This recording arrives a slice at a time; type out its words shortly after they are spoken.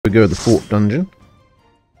We go to the fourth dungeon.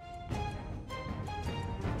 I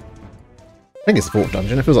think it's the fourth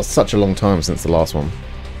dungeon. It feels like such a long time since the last one.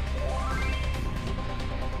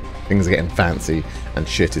 Things are getting fancy and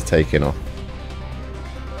shit is taking off.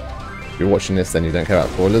 If you're watching this then you don't care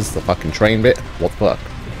about spoilers. The fucking train bit, what the fuck?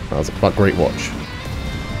 That was a great watch.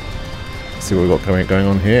 Let's see what we've got going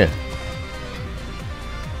on here.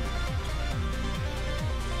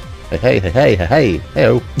 Hey,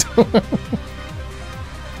 hey-o.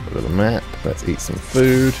 Go to the map, let's eat some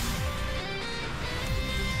food.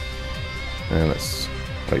 And let's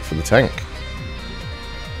wait for the tank.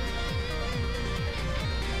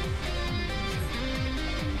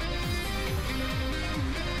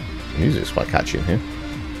 The music's quite catchy in here.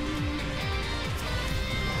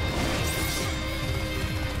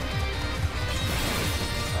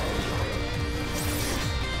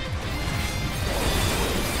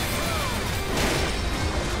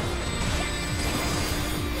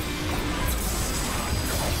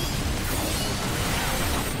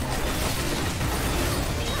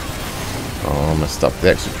 Oh, messed up the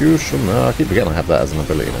execution. No, I keep forgetting I have that as an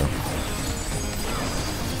ability now.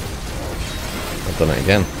 I've done it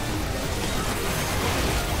again.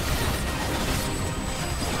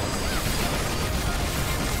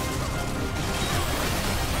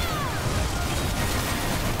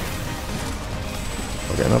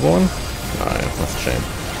 I'll get another one? No, that's a shame.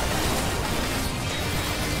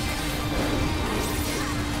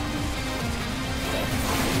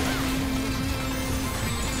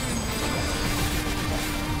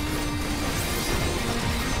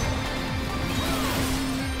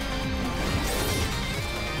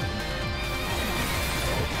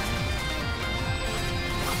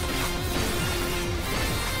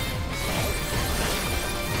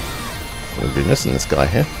 We'll be missing this guy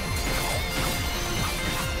here.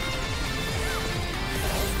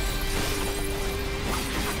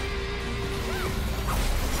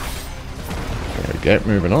 There we go,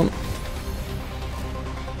 moving on.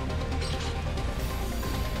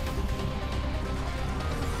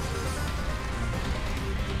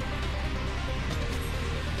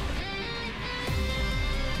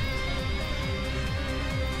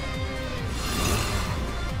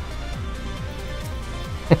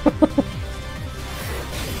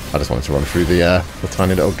 I just wanted to run through the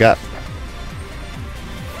tiny little gap.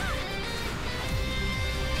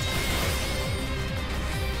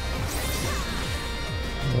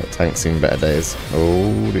 Oh, tank's seen better days.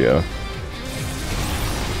 Oh dear.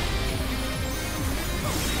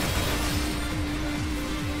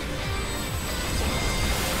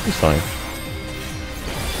 He's fine.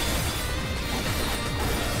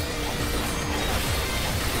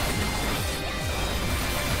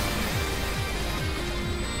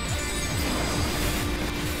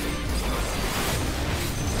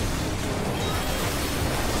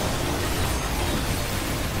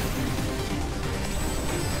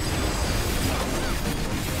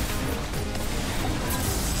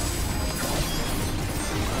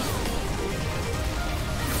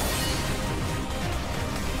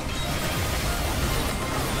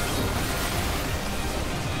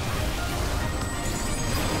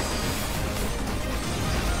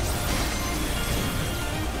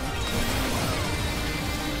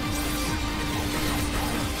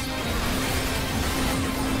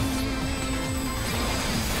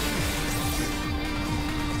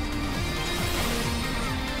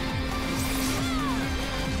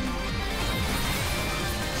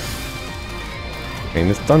 I mean,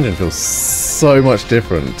 this dungeon feels so much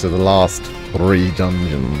different to the last 3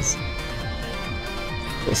 dungeons.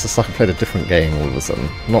 It's just like I played a different game all of a sudden.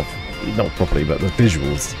 Not properly, but the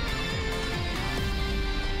visuals.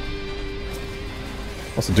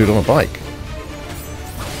 What's the dude on a bike?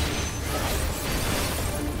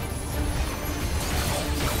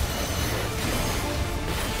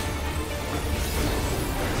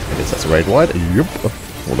 I guess that's a raid wide. Yup.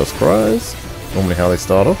 All those cries. Normally how they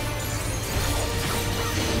start off.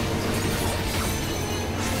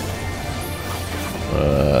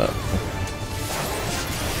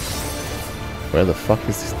 Where the fuck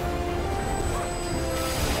is this?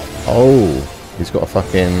 Oh, he's got a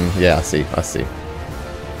fucking... Yeah, I see.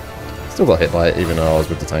 Still got hit by it even though I was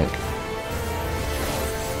with the tank.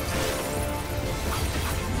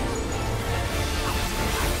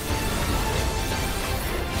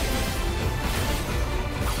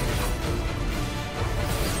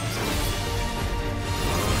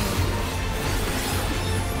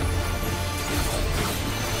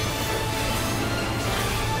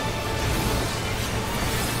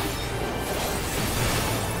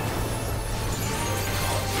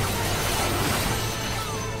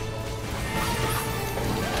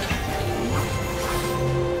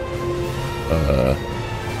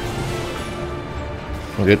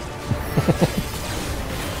 I'm good.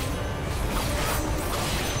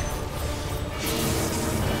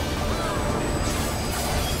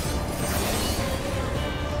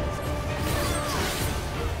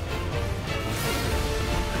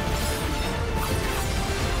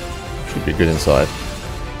 Should be good inside.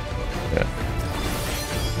 Yeah.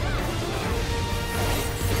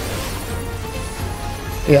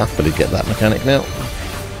 Yeah, I fully get that mechanic now.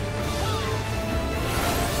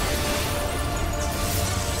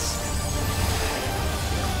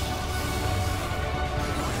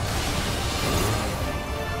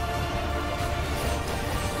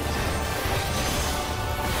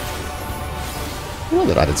 Well,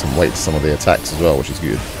 they've added some weight to some of the attacks as well, which is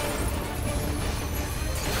good.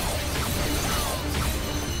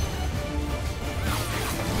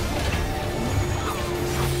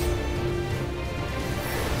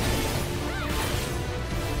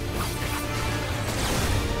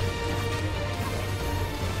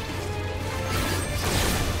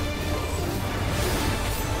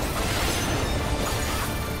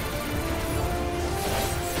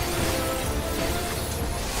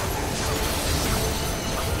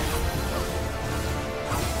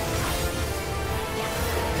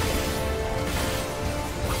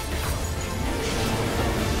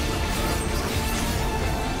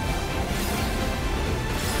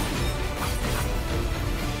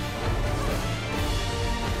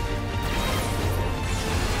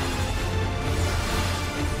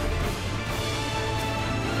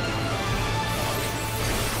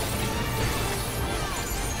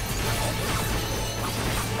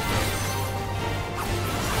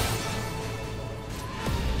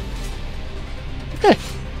 Okay.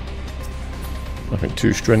 Nothing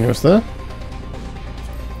too strenuous there.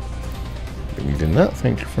 Been needing that,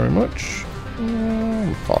 thank you very much.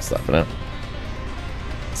 We'll pass that for now.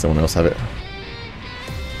 Someone else have it.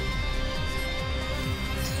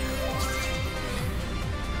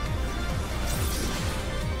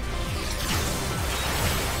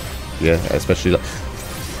 Yeah, especially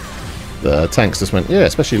the tanks just went, yeah,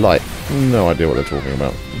 especially light. No idea what they're talking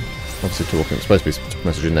about. Obviously talking, it's supposed to be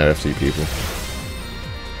messaging their FC people.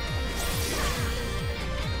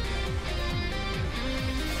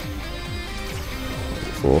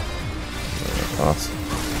 Pass.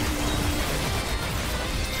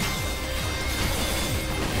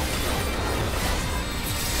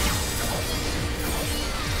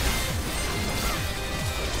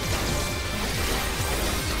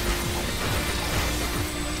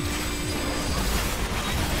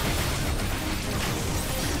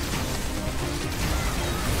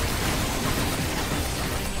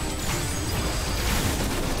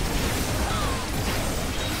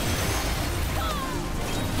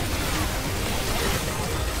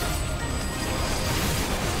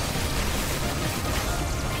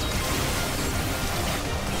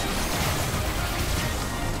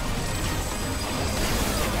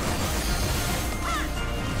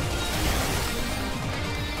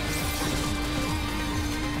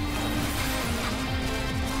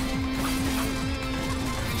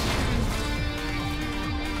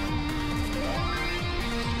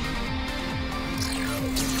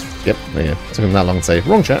 Yep, yeah. Took him that long to say,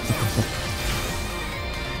 wrong chat.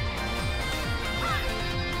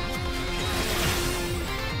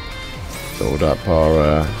 Build up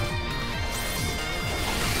our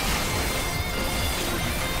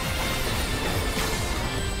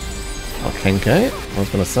Kenke, I was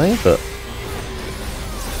going to say, but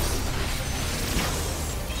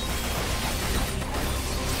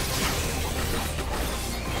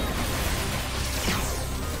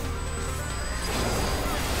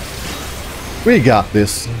we got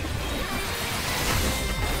this.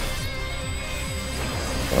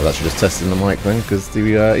 I was actually just testing the mic then, because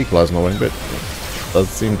the equalizer not working, but it does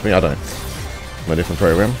seem to me, I don't know, my different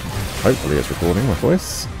program. Hopefully it's recording my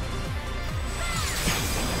voice.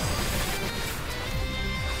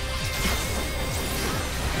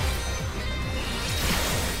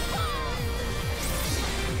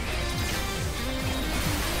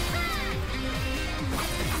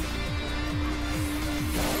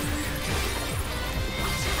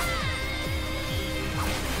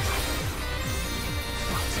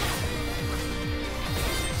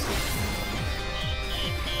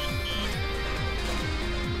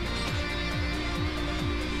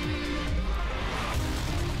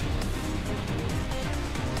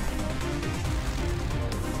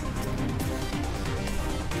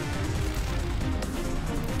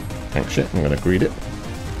 Tank shit, I'm gonna greet it.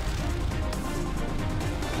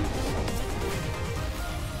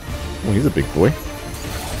 Oh, he's a big boy.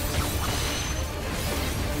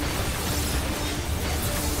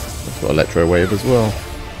 It's got Electro Wave as well.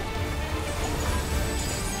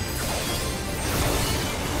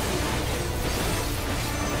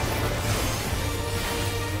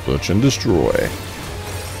 Search and destroy.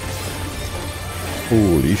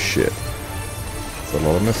 Holy shit. That's a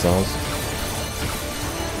lot of missiles.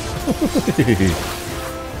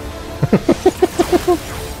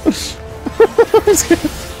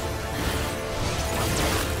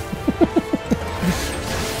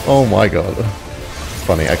 Oh my god. It's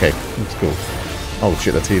funny. Okay, it's cool. Oh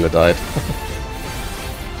shit, the healer died.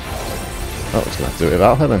 Oh, it's gonna have to do it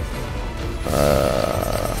without her then.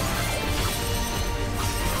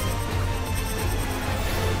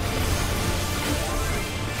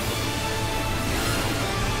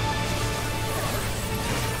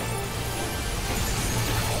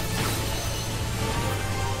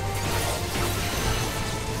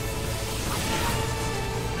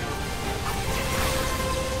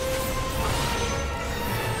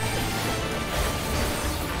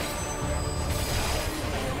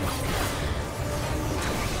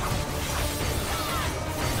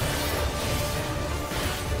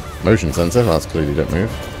 Motion sensor, that's clearly don't move.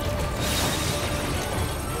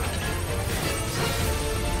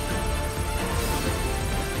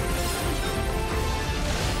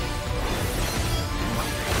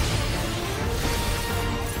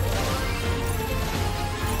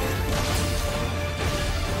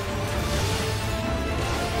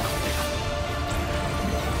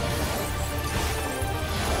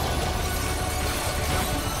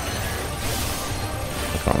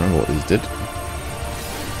 I can't remember what these did.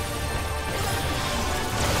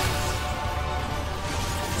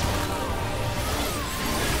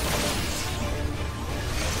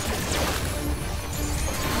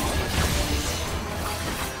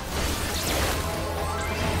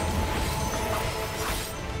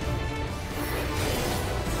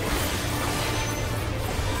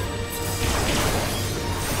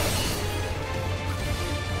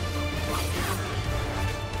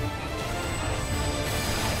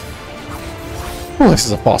 Oh, this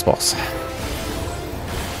is a boss.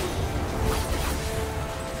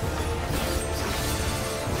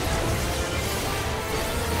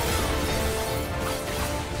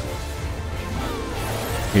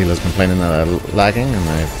 Healer's complaining that they're lagging and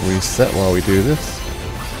they've reset while we do this.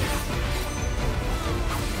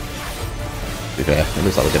 To be fair, it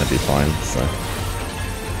looks like we're going to be fine, so...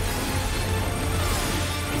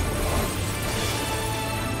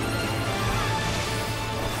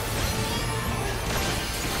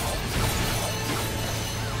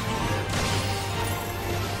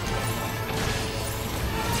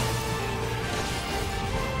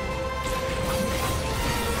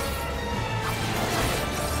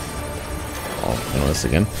 This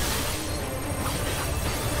again.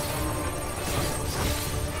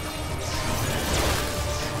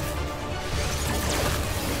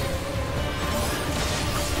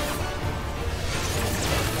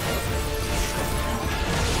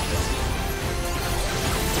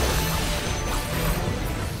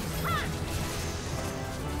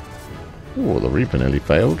 Ooh, the Reaper nearly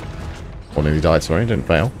failed. Or nearly died, sorry, didn't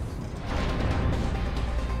fail.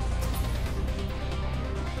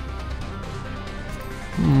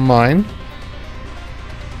 Mine.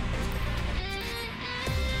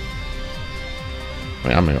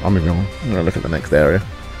 Wait, I'm moving on. I'm going to look at the next area.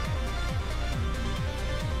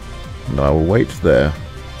 And I will wait there.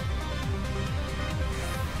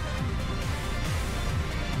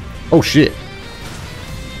 Oh shit!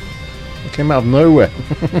 It came out of nowhere.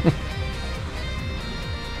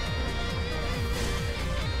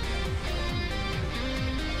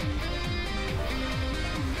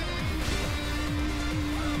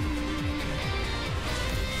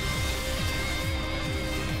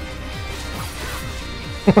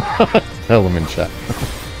 Tell them in chat.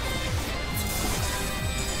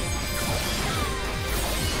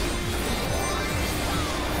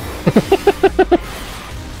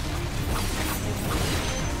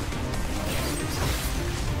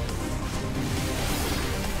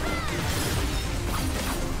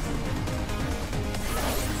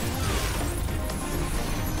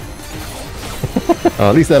 Oh,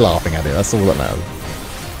 at least they're laughing at it, that's all that matters.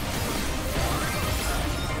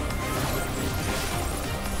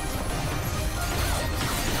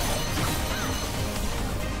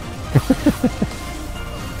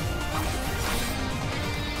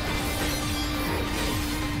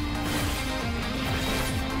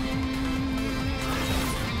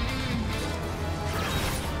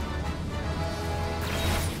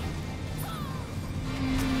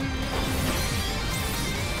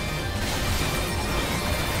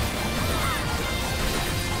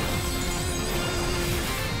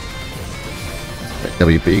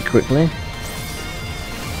 WB quickly.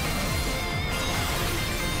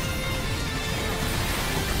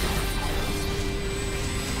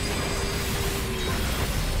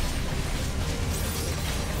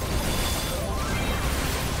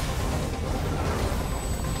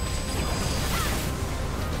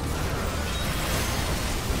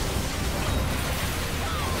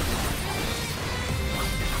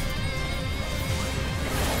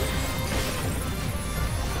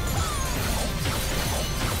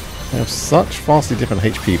 They have such vastly different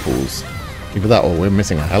HP pools. Either that or we're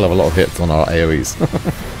missing a hell of a lot of hits on our AoEs.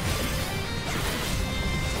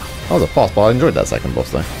 That was a fast, but I enjoyed that second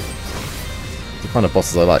boss though. The kind of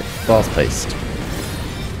bosses I like. Fast paced.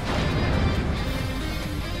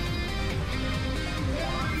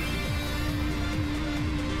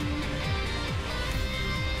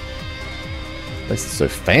 This is so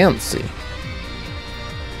fancy.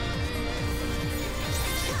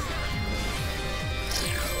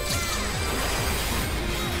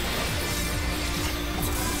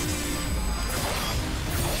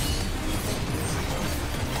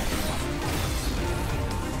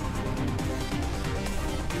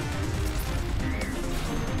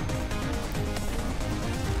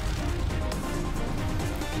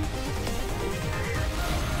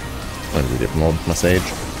 I read it from old my sage.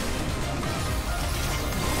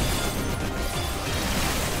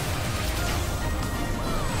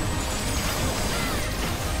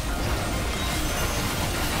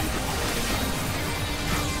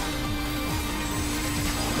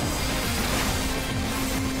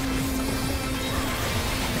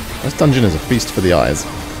 This dungeon is a feast for the eyes.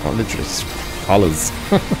 Oh, literally, colours.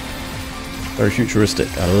 Very futuristic.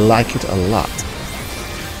 I like it a lot.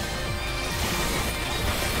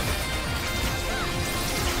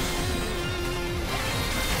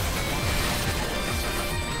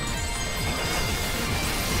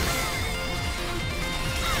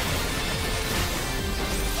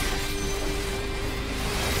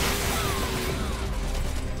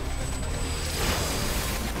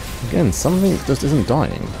 Again, something just isn't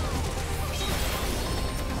dying.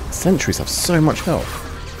 Sentries have so much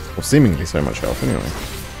health. Or seemingly so much health, anyway.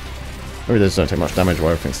 Maybe they just don't take much damage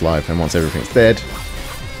while everything's live, and once everything's dead,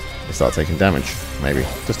 they start taking damage. Maybe.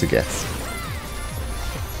 Just a guess.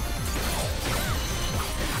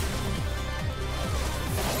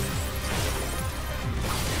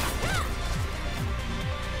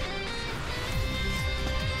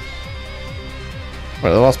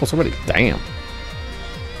 Well, the last boss already. Damn.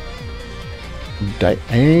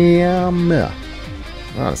 Damn. Well,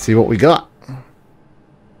 let's see what we got.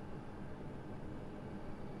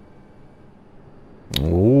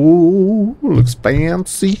 Oh, looks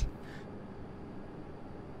fancy.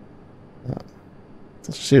 Such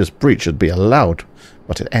a serious breach should be allowed,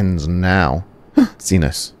 but it ends now.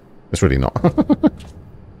 Xenos. It's really not.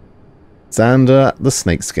 Xander the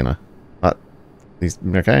Snake Skinner. He's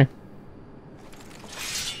okay?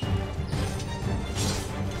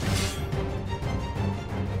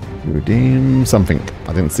 Redeem something.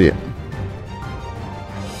 I didn't see it.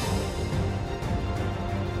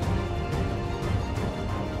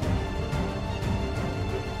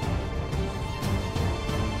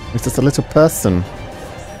 It's just a little person.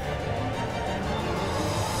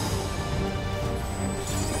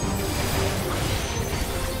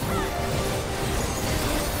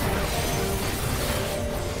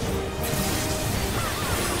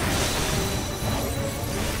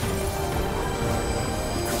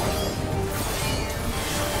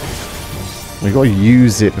 You gotta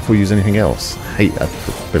use it before you use anything else. I hate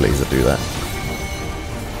abilities that do that.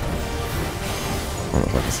 Oh,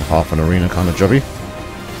 looks like it's a half an arena kind of jobby.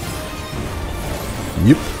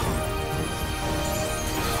 Yep.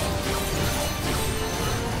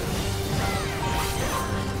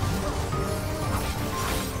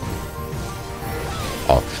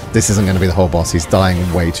 Oh, this isn't going to be the whole boss. He's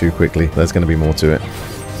dying way too quickly. There's going to be more to it.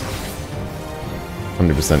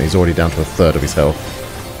 100%. He's already down to a third of his health.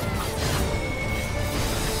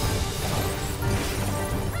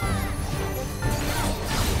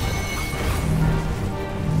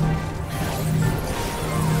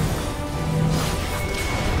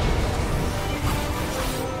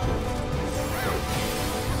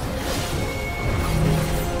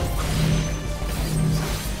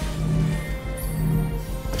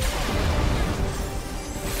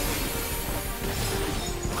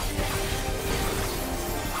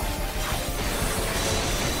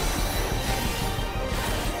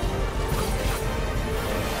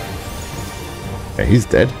 Okay, he's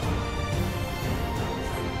dead.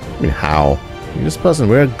 I mean, how? You're this person,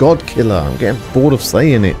 we're a god killer. I'm getting bored of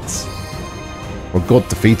saying it. Or god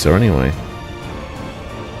defeater, anyway.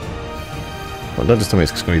 Well, don't just tell me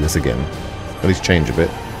it's going to be this again. At least change a bit.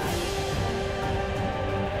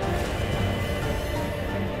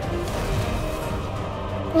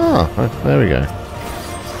 Ah, there we go.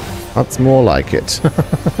 That's more like it.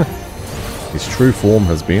 His true form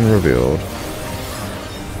has been revealed.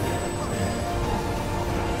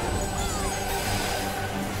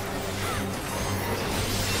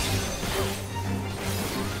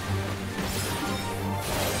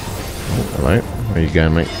 Oh, hello. Where are you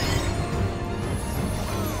going, mate?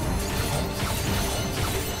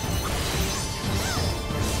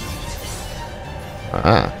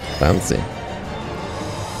 Ah, fancy.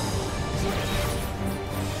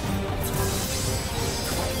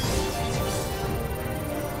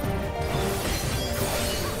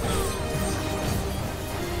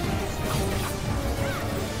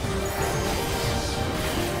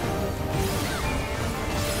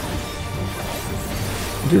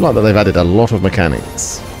 I do like that they've added a lot of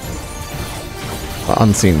mechanics.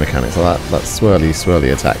 Unseen mechanics, like that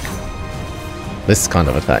swirly attack. This kind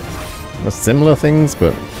of attack. They're similar things,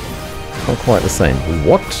 but not quite the same.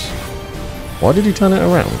 What? Why did he turn it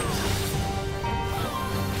around?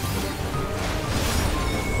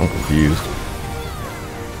 I'm confused.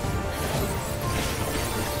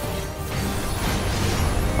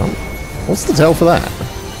 What's the tell for that?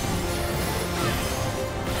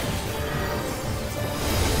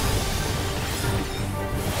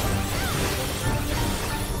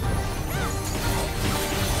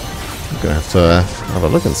 Gonna have to have a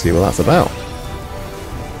look and see what that's about.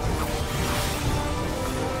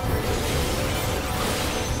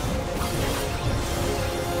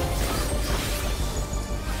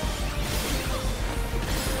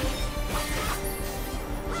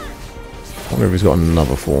 I wonder if he's got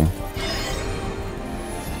another form.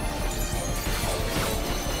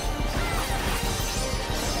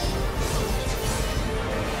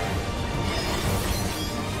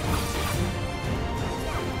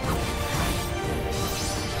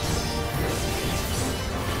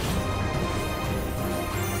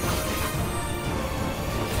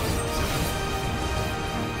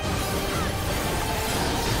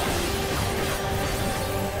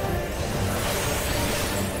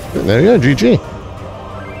 There we go, GG.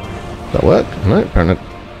 Does that work? No, apparently.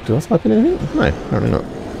 Do I swipe in anything? No, apparently not.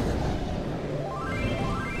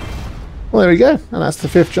 Well, there we go. And that's the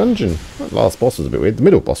 5th dungeon. That last boss was a bit weird. The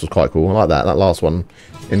middle boss was quite cool. I like that. That last one,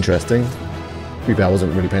 interesting. Maybe I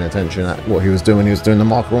wasn't really paying attention at what he was doing. He was doing the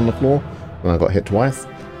marker on the floor when I got hit twice.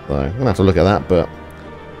 So I'm gonna have to look at that, but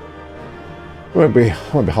it won't be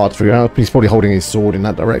hard to figure out. He's probably holding his sword in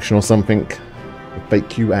that direction or something to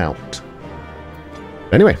fake you out.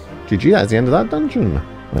 Anyway, GG, that's the end of that dungeon.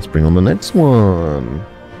 Let's bring on the next one.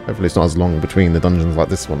 Hopefully it's not as long between the dungeons like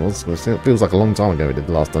this one was. It feels like a long time ago we did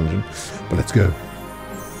the last dungeon. But let's go.